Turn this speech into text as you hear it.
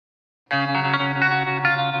Cocooning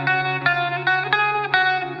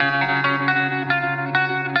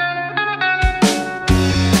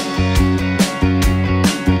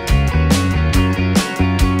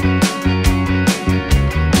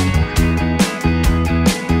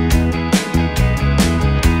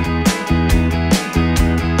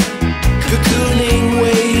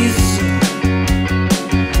ways,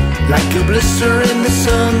 like a blister in the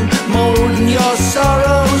sun, molding your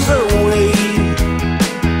sorrows away.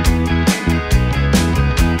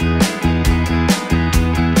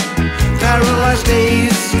 Paralyzed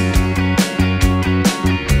days,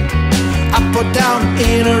 up or down,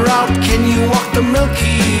 in or out, can you walk the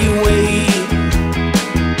Milky Way?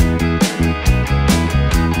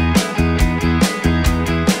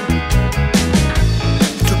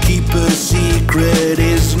 To keep a secret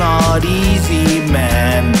is not easy,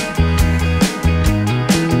 man.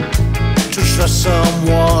 To trust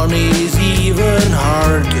someone is even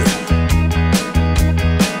harder.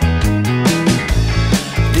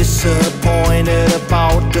 Disappointed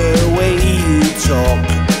about the way you talk.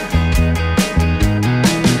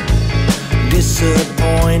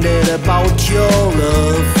 Disappointed about your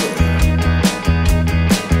love.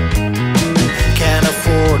 Can't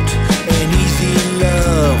afford an easy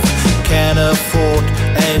love. Can't afford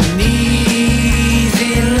an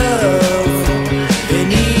easy love.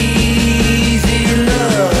 An easy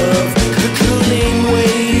love. Cocooning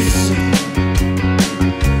ways,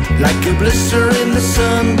 like a blister in the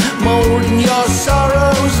sun, molding your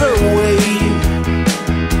sorrows away.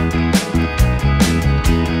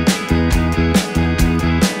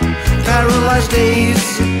 Paralyzed days,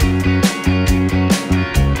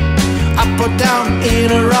 up or down,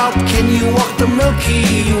 in or out, can you walk the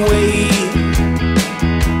Milky Way?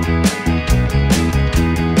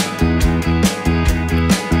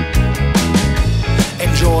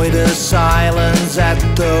 Enjoy the silence at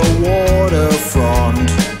the waterfront.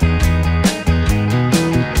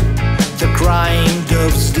 The crying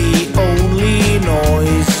dove's the only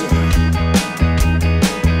noise.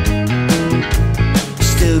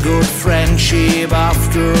 Still good friendship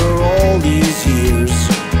after all these years.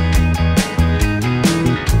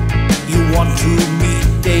 You want to meet,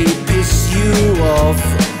 they piss you off.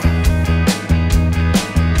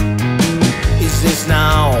 Is this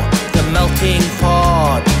now the melting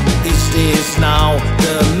pot? Is this now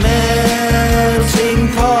the melting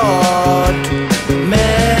pot?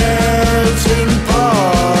 Melting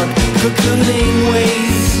pot. Cocooning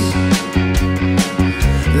ways,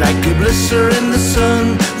 like a blister in the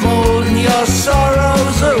sun, molding your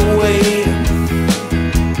sorrows away.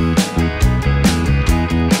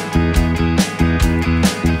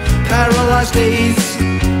 Paralyzed days,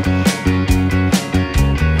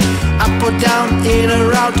 up or down, in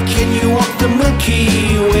or out, can you walk the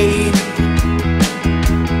Milky Way?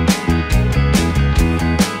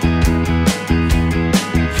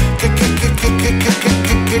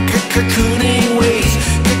 Cocooning ways,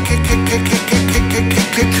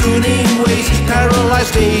 cocooning ways,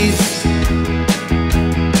 paralyzed days,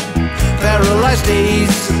 paralyzed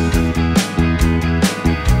days.